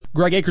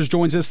Greg Akers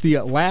joins us the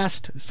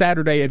last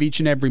Saturday of each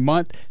and every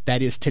month.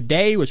 That is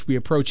today, which we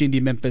approach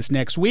Indy Memphis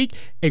next week.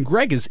 And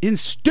Greg is in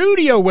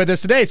studio with us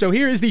today. So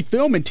here is the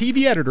film and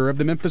TV editor of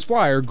the Memphis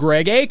Flyer,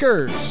 Greg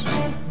Akers.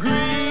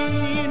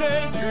 Green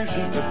Acres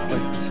is the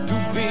place to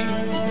be.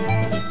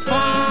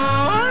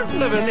 Farm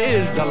living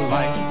is the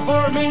life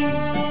for me.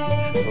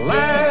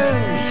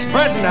 Land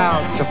spreading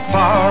out so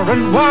far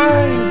and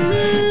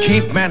wide.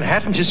 Keep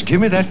Manhattan, just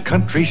give me that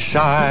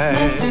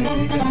countryside.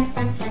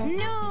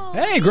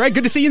 Hey, Greg,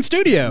 good to see you in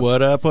studio.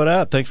 What up, what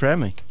up? Thanks for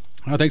having me.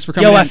 Oh, thanks for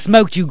coming in. I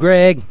smoked you,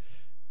 Greg.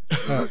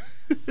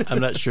 I'm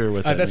not sure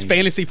what that that's means.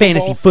 fantasy football.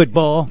 Fantasy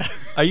football.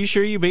 Are you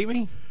sure you beat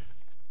me?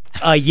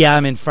 Yeah,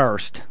 I'm in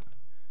first.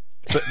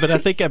 But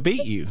I think I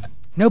beat you.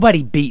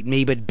 Nobody beat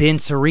me but Ben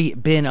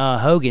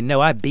Hogan.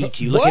 No, I beat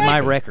you. Look at my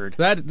record.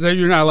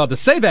 You're not allowed to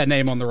say that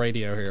name on the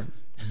radio here.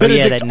 Oh,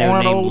 yeah, that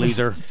no-name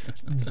loser.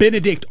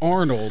 Benedict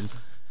Arnold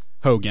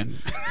Hogan.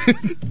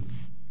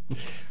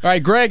 All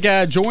right, Greg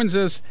joins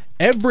us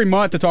every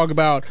month to talk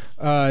about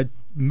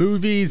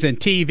movies and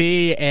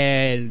TV,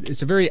 and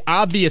it's a very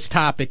obvious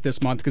topic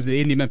this month because the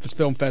Indy Memphis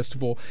Film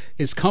Festival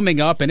is coming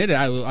up, and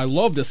I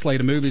love the slate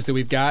of movies that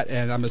we've got,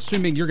 and I'm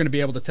assuming you're going to be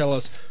able to tell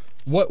us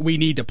what we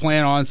need to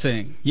plan on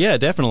seeing. Yeah,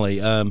 definitely.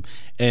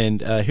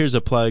 And here's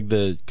a plug.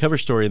 The cover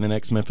story in the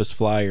next Memphis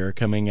Flyer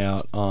coming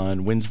out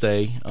on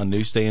Wednesday on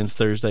newsstands,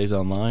 Thursdays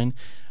online,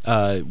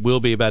 will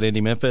be about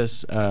Indy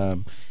Memphis,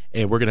 and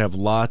we're going to have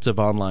lots of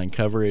online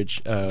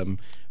coverage.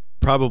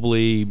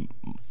 Probably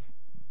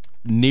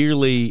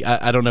nearly,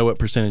 I don't know what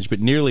percentage, but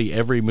nearly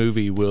every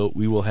movie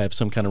we will have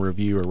some kind of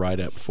review or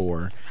write-up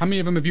for. How many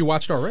of them have you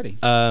watched already?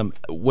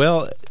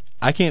 Well,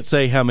 I can't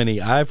say how many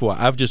I've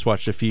watched. I've just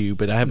watched a few,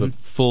 but I have a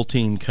full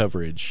team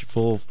coverage,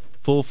 full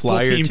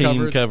Flyer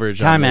team coverage.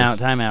 Time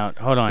out.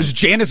 Hold on. Is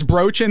Janice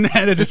Broach in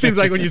that? It just seems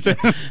like when you said...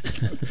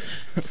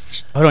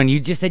 Hold on, you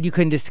just said you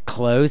couldn't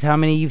disclose how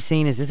many you've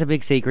seen. Is this a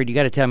big secret? You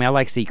got to tell me. I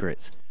like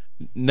secrets.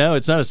 No,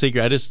 it's not a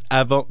secret.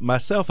 I've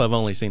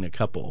only seen a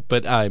couple,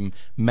 but I'm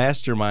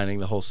masterminding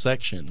the whole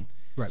section.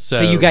 Right. So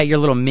you got your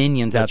little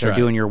minions out there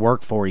doing your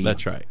work for you.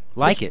 That's right.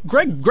 Like it.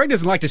 Greg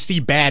doesn't like to see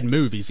bad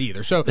movies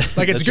either. So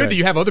like it's good that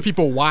you have other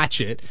people watch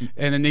it,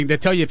 and then they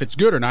tell you if it's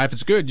good or not. If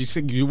it's good,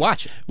 you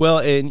watch it. Well,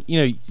 and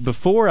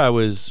before I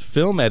was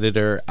film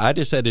editor, I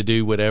just had to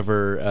do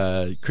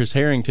whatever Chris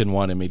Harrington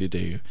wanted me to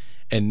do.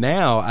 And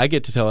now I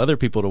get to tell other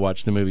people to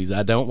watch the movies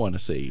I don't want to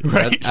see.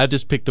 Right. I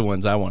just pick the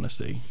ones I want to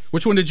see.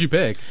 Which one did you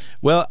pick?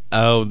 Well,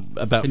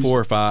 about 4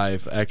 or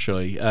 5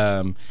 actually.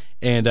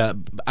 And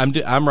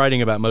I'm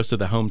writing about most of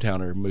the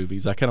Hometowner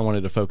movies. I kind of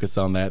wanted to focus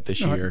on that this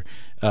year.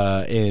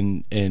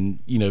 And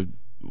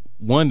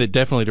one that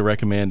definitely to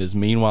recommend is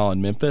Meanwhile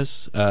in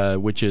Memphis,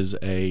 which is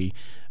a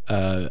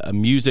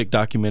music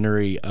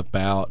documentary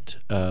about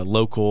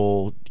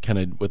local kind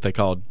of what they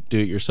call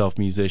do-it-yourself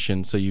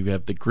musicians. So you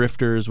have the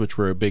Grifters, which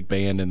were a big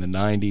band in the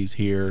 90s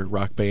here,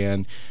 rock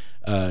band.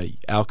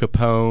 Al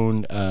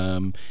Capone,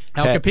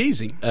 Al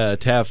Capizzi,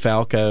 Tav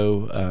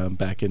Falco,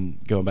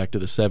 going back to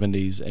the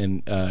 70s,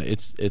 and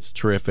it's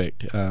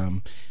terrific.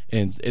 And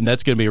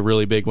that's going to be a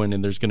really big one,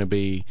 and there's going to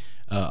be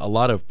a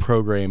lot of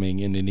programming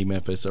in Indy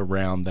Memphis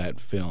around that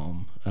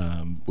film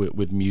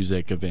with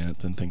music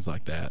events and things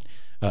like that.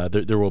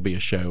 There will be a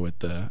show at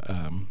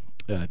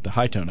the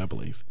High Tone, I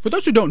believe. For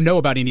those who don't know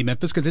about Indy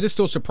Memphis, because it is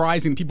still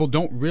surprising, people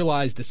don't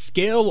realize the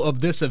scale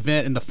of this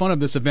event and the fun of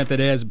this event that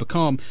it has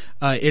become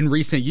in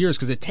recent years,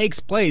 because it takes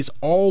place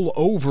all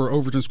over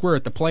Overton Square,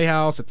 at the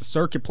Playhouse, at the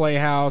Circuit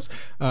Playhouse,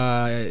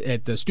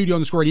 at the Studio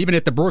on the Square, and even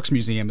at the Brooks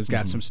Museum has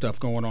got some stuff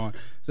going on.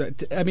 So,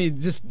 I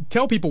mean, just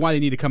tell people why they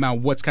need to come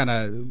out, what's kind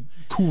of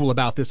cool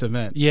about this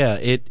event. Yeah,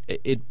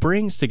 it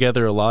brings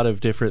together a lot of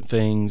different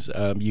things.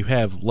 You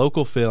have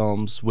local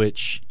films,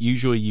 which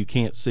usually you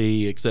can't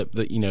see, except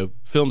that,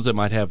 films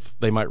that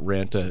they might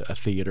rent a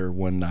theater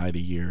one night a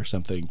year or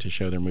something to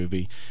show their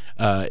movie.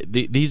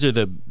 These are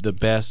the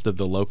best of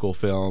the local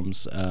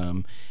films,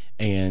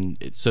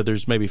 and so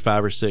there's maybe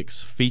 5 or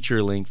 6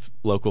 feature-length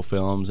local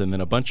films, and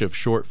then a bunch of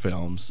short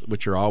films,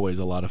 which are always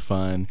a lot of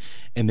fun.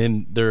 And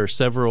then there are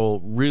several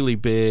really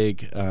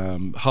big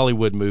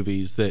Hollywood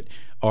movies that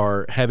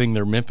are having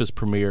their Memphis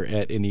premiere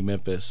at Indy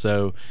Memphis.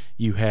 So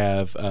you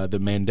have the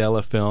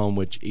Mandela film,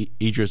 which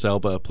Idris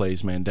Elba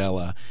plays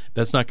Mandela.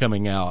 That's not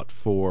coming out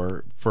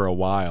for a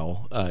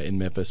while in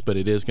Memphis, but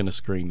it is going to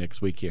screen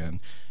next weekend.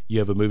 You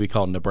have a movie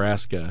called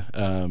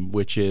Nebraska,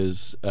 which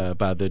is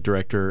by the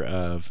director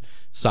of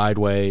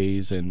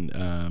Sideways and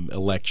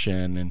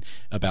Election and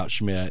About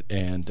Schmidt,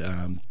 and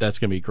that's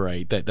going to be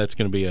great. That's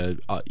going to be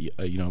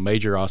a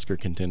major Oscar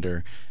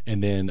contender.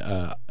 And then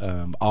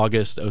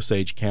August,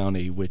 Osage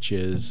County, which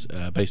is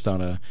based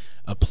on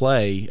a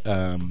play,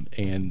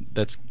 and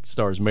that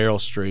stars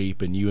Meryl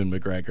Streep and Ewan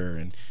McGregor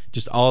and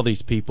just all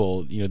these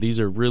people. These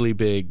are really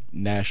big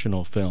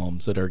national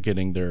films that are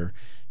getting their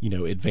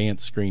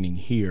advanced screening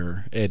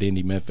here at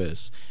Indy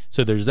Memphis.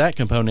 So there's that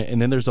component, and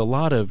then there's a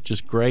lot of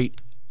just great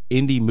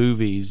indie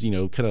movies,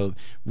 kind of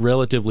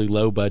relatively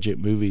low budget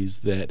movies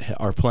that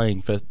are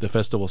playing the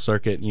festival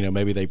circuit.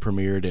 Maybe they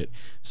premiered at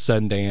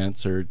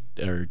Sundance or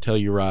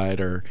Telluride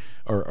or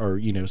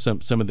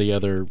some of the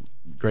other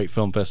great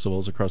film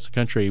festivals across the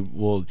country.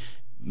 Well,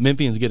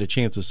 Memphians get a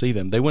chance to see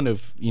them. They wouldn't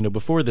have,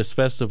 before this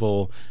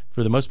festival,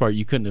 for the most part,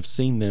 you couldn't have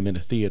seen them in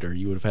a theater.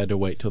 You would have had to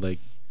wait till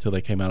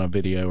they came out on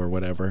video or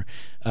whatever.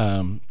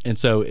 And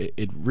so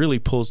it really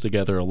pulls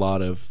together a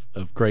lot of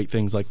great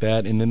things like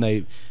that. And then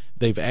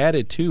they've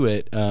added to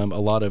it a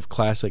lot of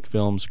classic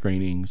film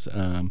screenings.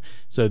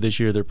 So this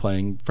year they're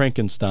playing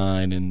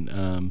Frankenstein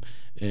and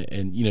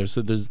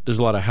so there's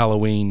a lot of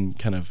Halloween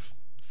kind of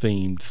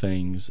themed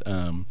things.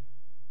 And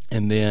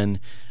then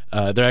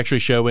they're actually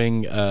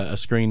showing a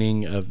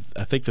screening of,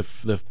 I think,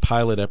 the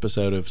pilot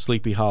episode of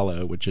Sleepy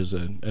Hollow, which is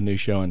a new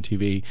show on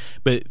TV.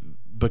 But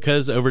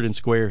because Overton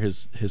Square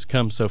has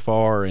come so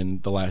far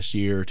in the last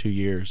year or 2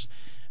 years,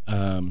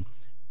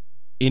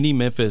 Indie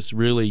Memphis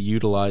really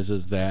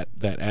utilizes that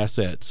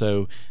asset.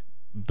 So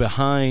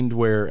behind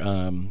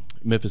where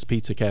Memphis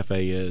Pizza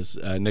Cafe is,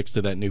 next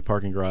to that new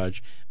parking garage,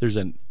 there's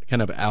a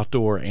kind of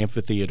outdoor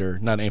amphitheater,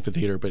 not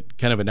amphitheater, but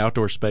kind of an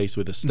outdoor space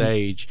with a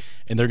stage,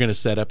 and they're going to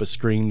set up a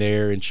screen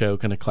there and show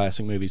kind of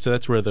classic movies. So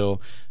that's where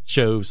they'll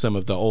show some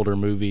of the older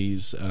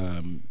movies,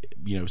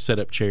 set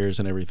up chairs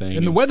and everything.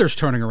 And the weather's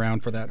turning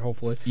around for that,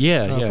 hopefully.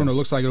 Yeah. It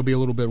looks like it'll be a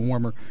little bit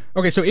warmer.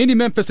 Okay, so Indie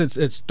Memphis,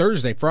 it's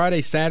Thursday,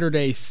 Friday,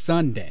 Saturday,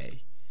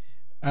 Sunday.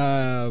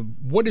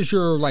 What is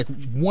your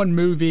one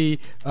movie?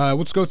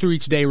 Let's go through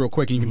each day real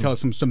quick, and you can tell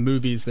us some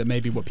movies that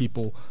maybe what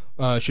people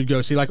should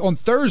go see. Like on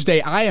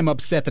Thursday, I am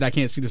upset that I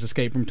can't see this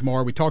Escape from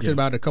Tomorrow. We talked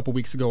about it a couple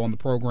weeks ago on the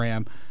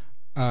program.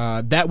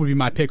 That would be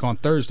my pick on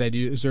Thursday.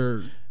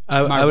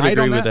 I would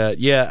agree with that.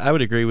 Yeah, I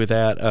would agree with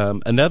that.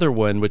 Another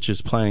one which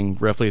is playing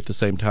roughly at the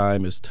same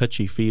time is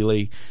Touchy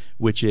Feely,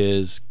 which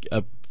is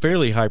a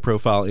fairly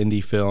high-profile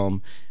indie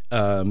film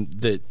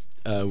that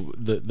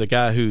the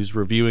guy who's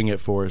reviewing it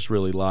for us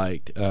really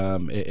liked,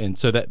 and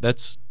so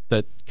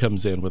that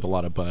comes in with a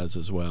lot of buzz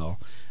as well.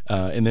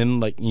 And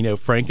then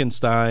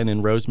Frankenstein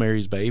and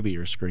Rosemary's Baby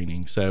are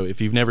screening. So if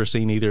you've never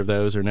seen either of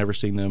those or never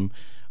seen them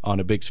on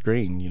a big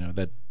screen,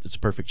 that it's a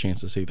perfect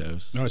chance to see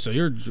those. Oh, so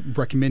you're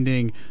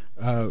recommending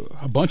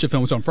a bunch of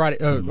films on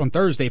on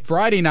Thursday,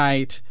 Friday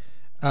night.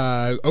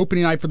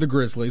 Opening night for the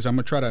Grizzlies. I'm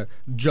going to try to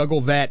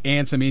juggle that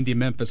and some Indie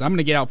Memphis. I'm going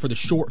to get out for the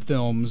short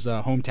films,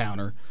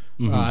 Hometowner.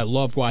 I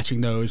loved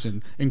watching those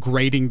and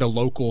grading the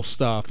local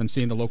stuff and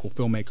seeing the local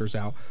filmmakers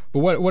out. But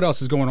what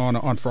else is going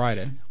on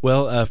Friday?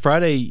 Well,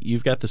 Friday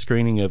you've got the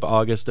screening of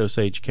August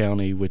Osage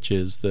County, which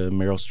is the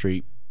Meryl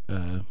Streep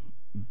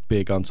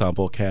big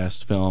ensemble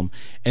cast film.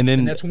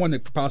 And that's one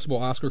that for possible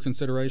Oscar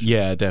consideration?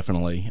 Yeah,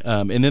 definitely.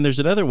 And then there's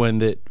another one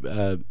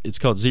that it's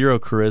called Zero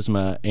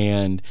Charisma,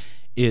 and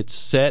it's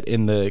set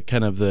in the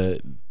kind of the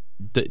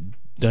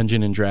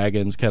Dungeon and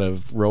Dragons kind of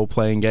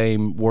role-playing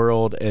game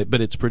world, but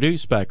it's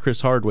produced by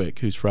Chris Hardwick,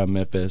 who's from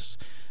Memphis,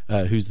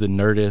 who's the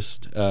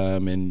Nerdist,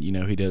 and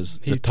he does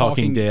the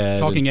Talking Dead,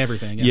 talking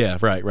everything. Yeah,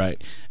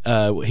 right.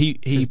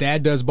 His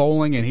dad does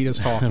bowling and he does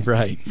talking.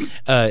 Right,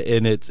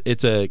 and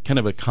it's a kind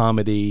of a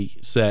comedy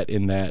set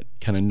in that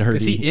kind of nerdy.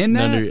 Is he in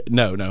that?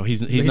 No,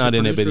 he's not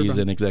in it, but he's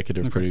an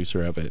executive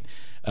producer of it,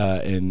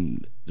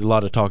 and a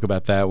lot of talk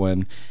about that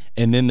one.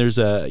 And then there's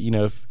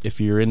if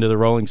you're into the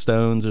Rolling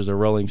Stones, there's a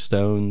Rolling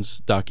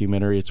Stones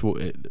documentary. It's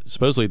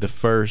supposedly the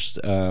first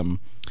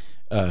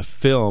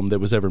film that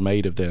was ever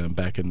made of them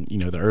back in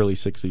the early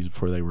 '60s,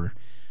 before they were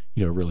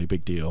a really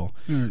big deal.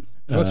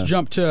 Let's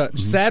jump to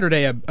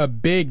Saturday, a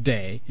big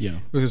day.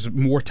 Yeah, because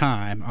more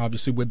time,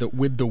 obviously, with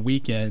the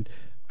weekend,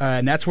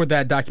 and that's where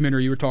that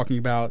documentary you were talking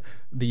about,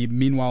 the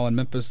Meanwhile in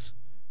Memphis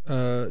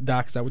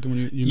doc. Is that what the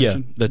one you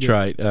mentioned? Yeah, that's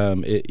right.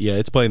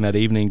 It's playing that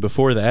evening.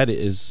 Before that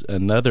is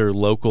another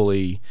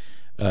locally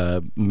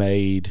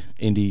made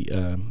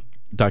indie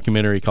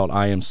documentary called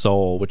I Am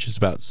Soul, which is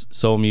about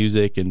soul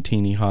music and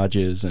Teenie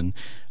Hodges, and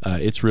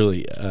it's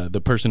really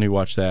the person who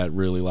watched that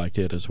really liked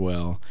it as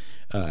well.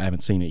 I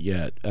haven't seen it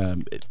yet.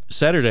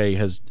 Saturday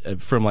has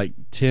from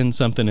 10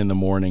 something in the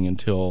morning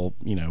until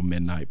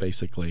midnight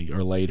basically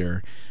or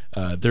later.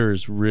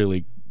 There's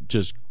really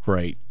just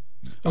great.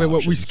 Okay,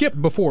 well, we skipped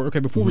before. Okay,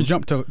 before we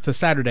jump to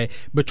Saturday,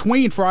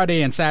 between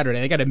Friday and Saturday,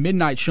 they got a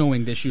midnight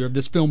showing this year of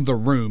this film, The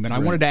Room, and I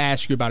wanted to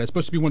ask you about it. It's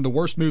supposed to be one of the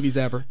worst movies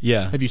ever.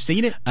 Yeah. Have you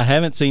seen it? I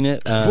haven't seen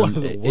it. One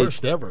of the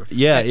worst ever.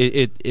 Yeah,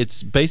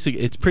 it's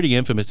it's pretty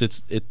infamous.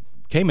 It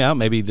came out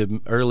maybe the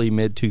early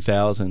mid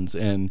 2000s,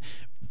 and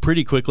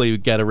pretty quickly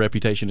got a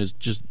reputation as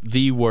just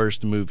the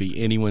worst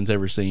movie anyone's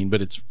ever seen.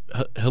 But it's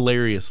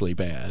hilariously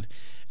bad.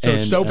 So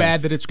it's so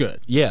bad that it's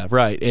good. Yeah,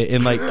 right.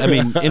 And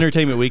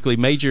Entertainment Weekly,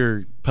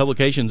 major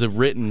publications have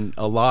written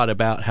a lot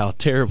about how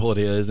terrible it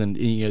is, and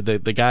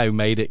the guy who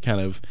made it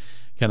kind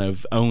of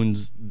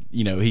owns.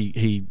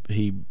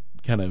 He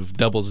kind of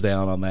doubles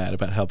down on that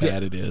about how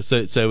bad it is.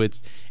 So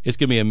it's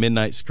gonna be a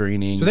midnight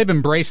screening. So they've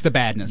embraced the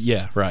badness.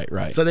 Yeah, right.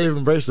 So they've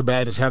embraced the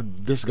badness.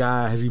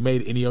 Has he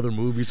made any other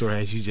movies, or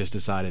has he just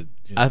decided?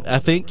 I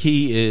think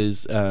he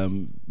is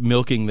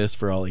milking this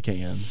for all he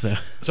can.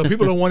 So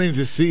people don't want him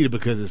to see it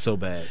because it's so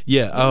bad.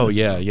 Yeah. Oh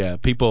yeah.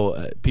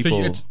 People.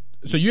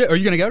 So are you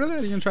going to go to that?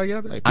 Are you going to try to get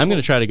out there? I'm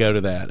going to try to go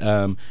to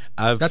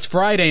that. That's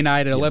Friday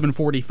night at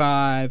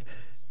 11:45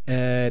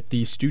 at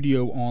the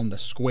studio on the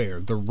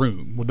Square, The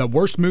Room. The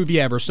worst movie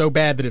ever, so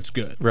bad that it's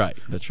good. Right,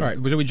 that's right.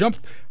 All right, so we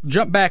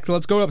jump back.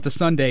 Let's go up to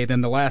Sunday, then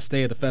the last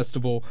day of the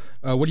festival.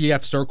 What do you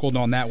have circled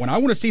on that one? I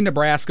want to see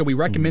Nebraska. We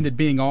recommended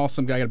Being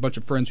Awesome. I got a bunch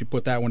of friends who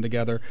put that one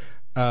together.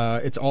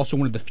 It's also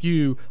one of the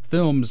few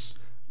films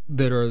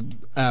that are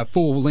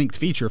full-length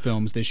feature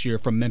films this year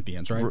from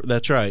Memphians, right?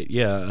 That's right,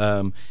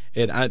 yeah.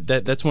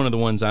 That's one of the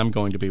ones I'm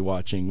going to be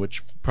watching,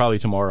 which probably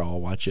tomorrow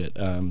I'll watch it.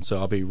 So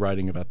I'll be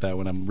writing about that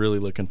one. I'm really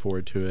looking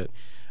forward to it.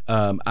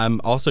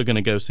 I'm also going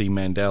to go see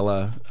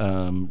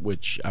Mandela,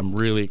 which I'm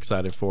really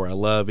excited for. I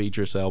love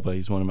Idris Elba.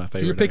 He's one of my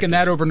favorite. So you're picking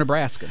that over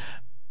Nebraska?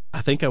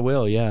 I think I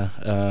will, yeah.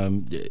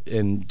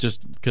 And just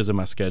because of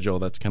my schedule,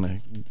 that's going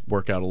to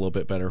work out a little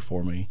bit better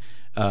for me.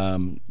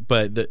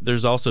 But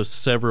there's also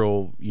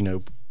several,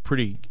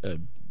 pretty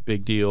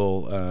big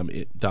deal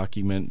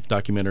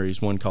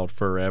documentaries. One called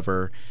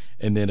Forever,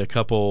 and then a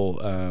couple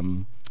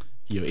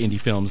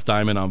indie films.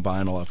 Diamond on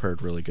Vinyl, I've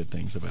heard really good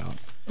things about.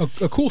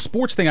 A cool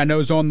sports thing I know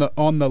is on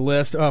the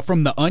list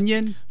from The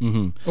Onion,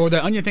 or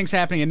The Onion thing's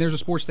happening, and there's a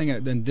sports thing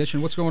in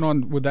addition. What's going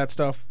on with that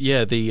stuff?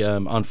 Yeah, the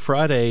on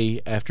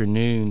Friday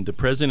afternoon, the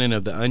president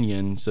of The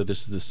Onion. So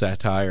this is the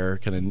satire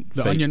kind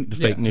of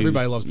fake news.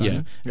 Everybody loves The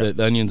Onion.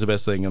 The Onion's the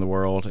best thing in the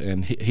world,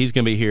 and he's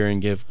going to be here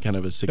and give kind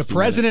of a 60. The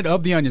president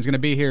of The Onion's going to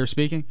be here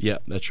speaking. Yeah,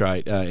 that's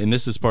right. And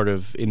this is part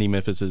of Indie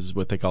Memphis's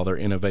what they call their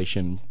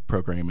innovation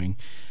programming.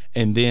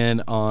 And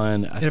then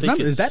on,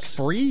 is that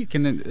free?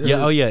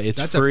 It's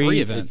that's free. A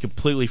free event. It's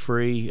completely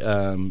free,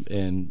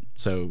 and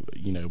so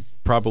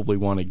probably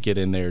want to get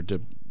in there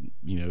to,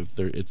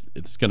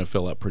 it's going to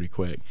fill up pretty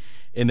quick.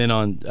 And then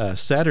on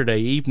Saturday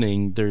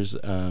evening, there's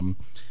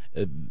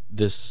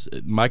this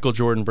Michael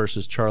Jordan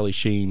versus Charlie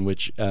Sheen,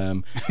 which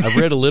I've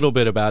read a little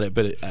bit about it,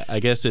 but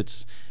I guess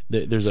it's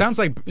sounds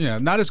like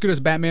not as good as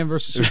Batman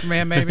versus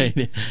Superman,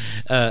 maybe.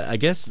 I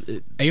guess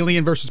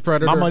Alien versus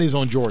Predator. My money's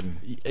on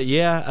Jordan.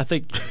 Yeah, I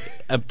think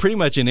pretty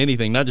much in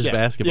anything, not just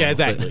basketball. Yeah,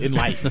 exactly. In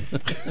life.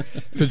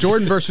 So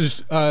Jordan versus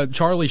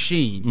Charlie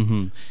Sheen.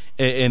 Mm-hmm.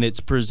 And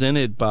it's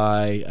presented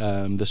by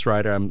this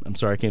writer. I'm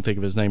sorry, I can't think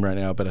of his name right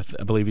now, but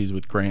I believe he's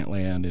with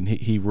Grantland, and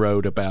he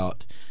wrote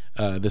about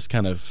this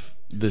kind of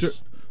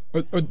this.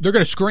 They're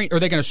going to screen.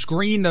 Are they going to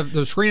screen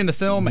the screening the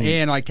film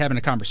and like having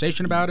a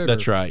conversation about it?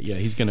 That's right. Yeah,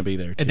 he's going to be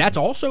there too. And that's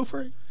also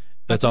free.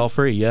 That's all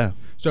free. Yeah.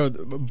 So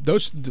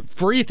those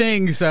free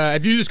things,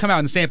 if you just come out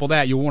and sample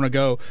that, you'll want to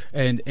go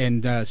and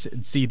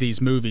see these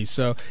movies.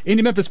 So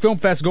Indie Memphis Film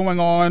Fest going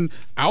on.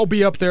 I'll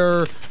be up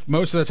there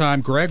most of the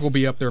time. Greg will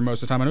be up there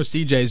most of the time. I know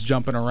CJ's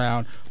jumping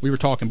around. We were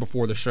talking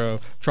before the show,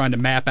 trying to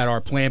map out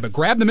our plan. But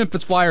grab the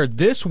Memphis Flyer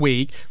this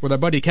week with our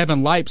buddy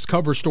Kevin Leip's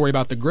cover story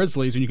about the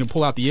Grizzlies, and you can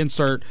pull out the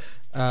insert,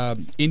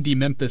 Indie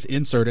Memphis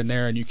insert in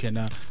there, and you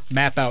can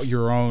map out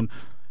your own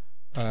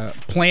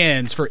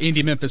plans for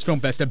Indie Memphis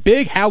Film Fest. A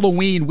big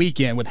Halloween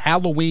weekend with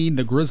Halloween,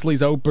 the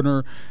Grizzlies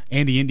opener,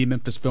 and the Indie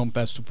Memphis Film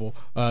Festival.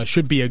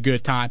 Should be a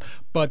good time.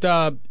 But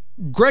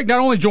Greg not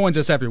only joins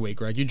us every week,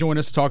 Greg, you join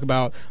us to talk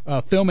about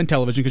film and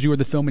television because you were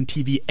the film and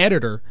TV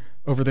editor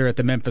over there at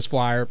the Memphis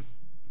Flyer.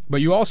 But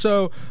you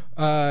also,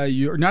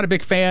 you're not a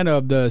big fan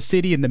of the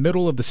city in the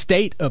middle of the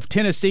state of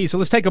Tennessee. So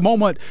let's take a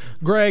moment,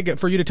 Greg,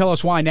 for you to tell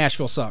us why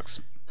Nashville sucks.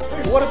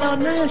 What about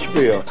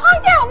Nashville?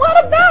 Oh, yeah,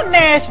 what about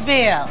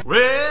Nashville?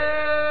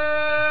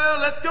 Well,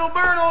 let's go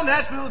burn on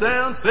Nashville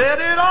down, set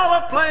it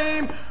all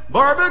aflame.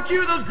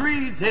 Barbecue those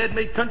greeds, head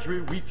make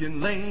country weak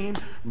and lame.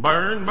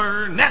 Burn,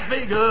 burn, Las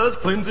Vegas,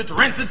 cleanse its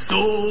rancid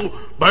soul.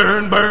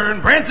 Burn,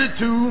 burn, brance it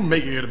too,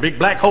 make it a big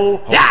black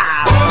hole. Yeah!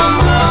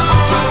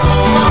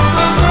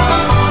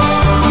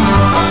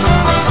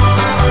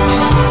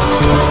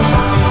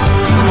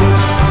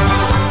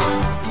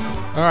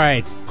 All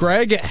right,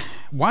 Greg,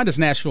 why does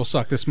Nashville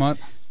suck this month?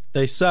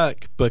 They suck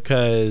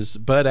because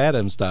Bud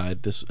Adams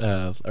died this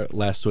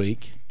last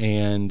week,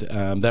 and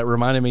that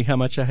reminded me how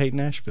much I hate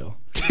Nashville.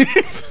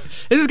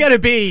 This is going to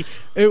be,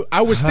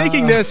 I was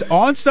thinking this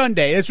on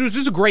Sunday. This was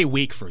just a great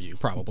week for you,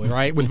 probably,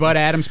 right? With Bud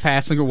Adams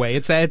passing away.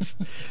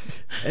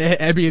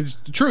 I mean, it's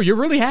true. You're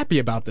really happy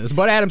about this.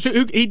 Bud Adams,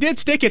 he did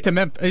stick it to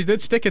Memphis. He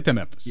did stick it to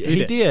Memphis.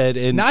 He did.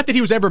 And not that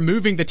he was ever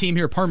moving the team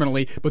here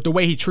permanently, but the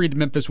way he treated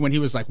Memphis when he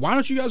was like, why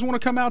don't you guys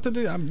want to come out to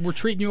we're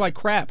treating you like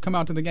crap. Come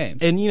out to the game.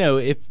 And,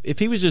 if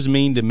he was just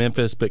mean to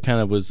Memphis but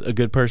kind of was a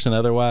good person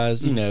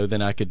otherwise,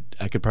 then I could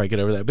probably get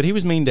over that. But he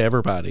was mean to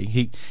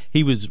everybody.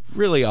 He was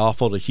really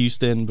awful to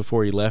Houston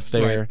before he left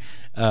there.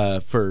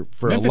 Right. For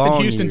Memphis a long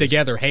and Houston years.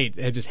 together hate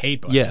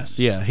Bud. Yes,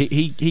 yeah.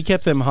 He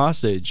kept them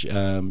hostage.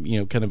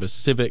 Kind of a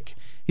civic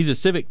He's a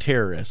civic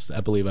terrorist,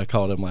 I believe I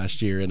called him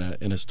last year in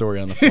a story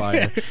on the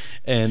Flyer.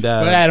 And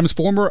Bud Adams,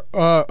 former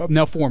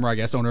I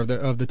guess, owner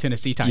of the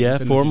Tennessee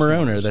Titans. Yeah, former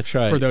owner. That's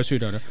right. For those who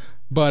don't know,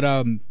 but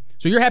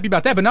so you're happy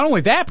about that. But not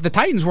only that, but the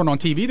Titans weren't on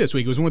TV this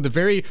week. It was one of the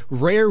very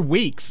rare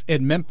weeks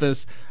in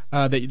Memphis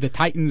that the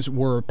Titans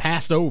were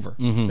passed over.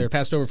 Mm-hmm. They were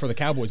passed over for the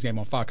Cowboys game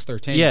on Fox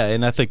 13. Yeah,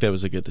 and I think that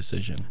was a good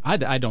decision.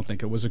 I don't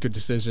think it was a good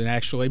decision,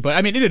 actually. But,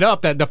 I mean, it ended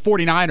up that the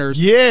 49ers...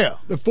 Yeah.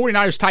 The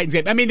 49ers-Titans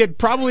game, I mean, it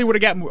probably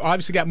would have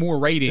got more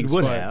ratings. It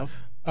would have.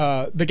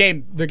 The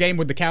game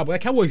with the Cowboys...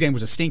 That Cowboys game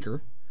was a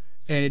stinker.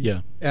 And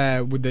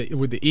with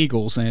the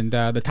Eagles, and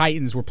the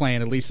Titans were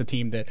playing at least a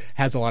team that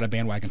has a lot of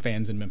bandwagon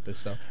fans in Memphis.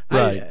 So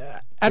right.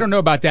 I don't know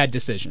about that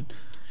decision.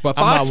 But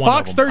I'm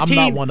Fox 13, I'm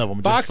not one of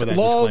them. Fox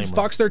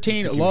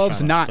 13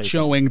 loves not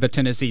showing something. the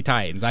Tennessee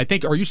Titans. I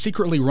think. Are you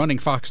secretly running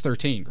Fox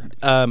 13, Greg?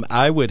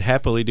 I would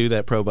happily do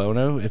that pro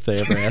bono if they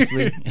ever asked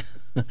me.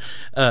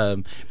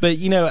 But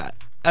you know,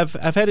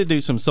 I've had to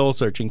do some soul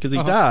searching because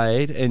he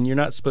died, and you're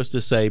not supposed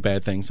to say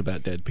bad things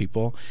about dead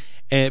people.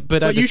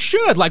 But you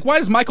should. Like, why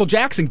does Michael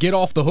Jackson get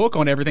off the hook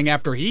on everything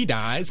after he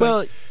dies?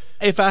 Well,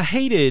 if I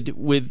hated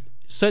with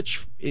such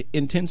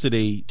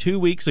intensity 2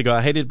 weeks ago,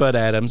 I hated Bud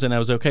Adams, and I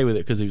was okay with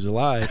it because he was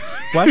alive.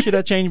 Why should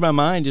I change my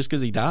mind just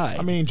because he died?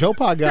 I mean, Joe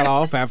Pa got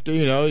off after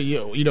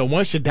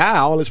once you die,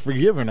 all is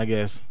forgiven, I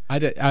guess.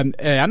 I'm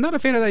not a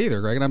fan of that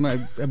either, Greg. And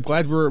I'm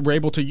glad we're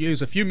able to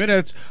use a few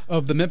minutes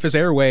of the Memphis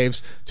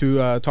airwaves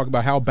to talk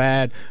about how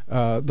bad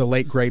the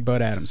late great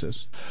Bud Adams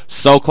is.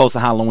 So close to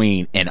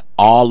Halloween, and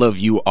all of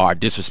you are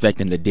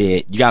disrespecting the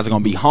dead. You guys are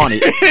gonna be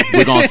haunted.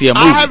 We're gonna see a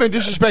movie. I haven't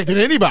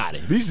disrespected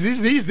anybody.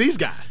 These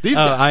guys.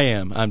 I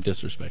am. I'm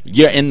disrespecting.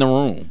 You're in the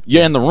room.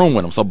 You're in the room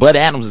with them. So Bud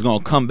Adams is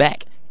gonna come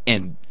back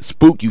and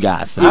spook you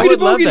guys. I would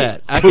love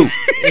that.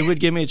 It would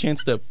give me a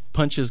chance to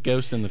punch his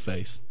ghost in the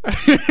face.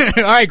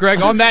 All right, Greg.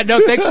 On that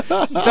note,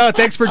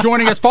 thanks for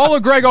joining us. Follow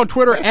Greg on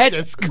Twitter at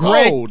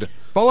Greg.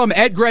 Follow him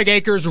at Greg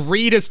Akers.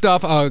 Read his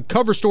stuff.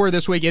 Cover story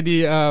this week,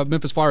 Indie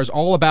Memphis Flyers,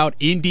 all about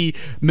Indie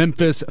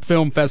Memphis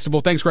Film Festival.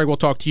 Thanks, Greg. We'll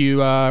talk to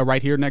you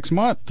right here next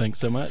month. Thanks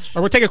so much.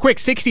 All right, we'll take a quick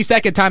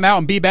 60-second timeout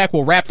and be back.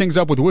 We'll wrap things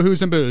up with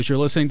Woohoos and Booze. You're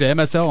listening to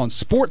MSL on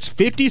Sports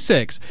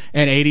 56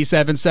 and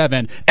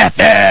 87.7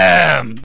 FM.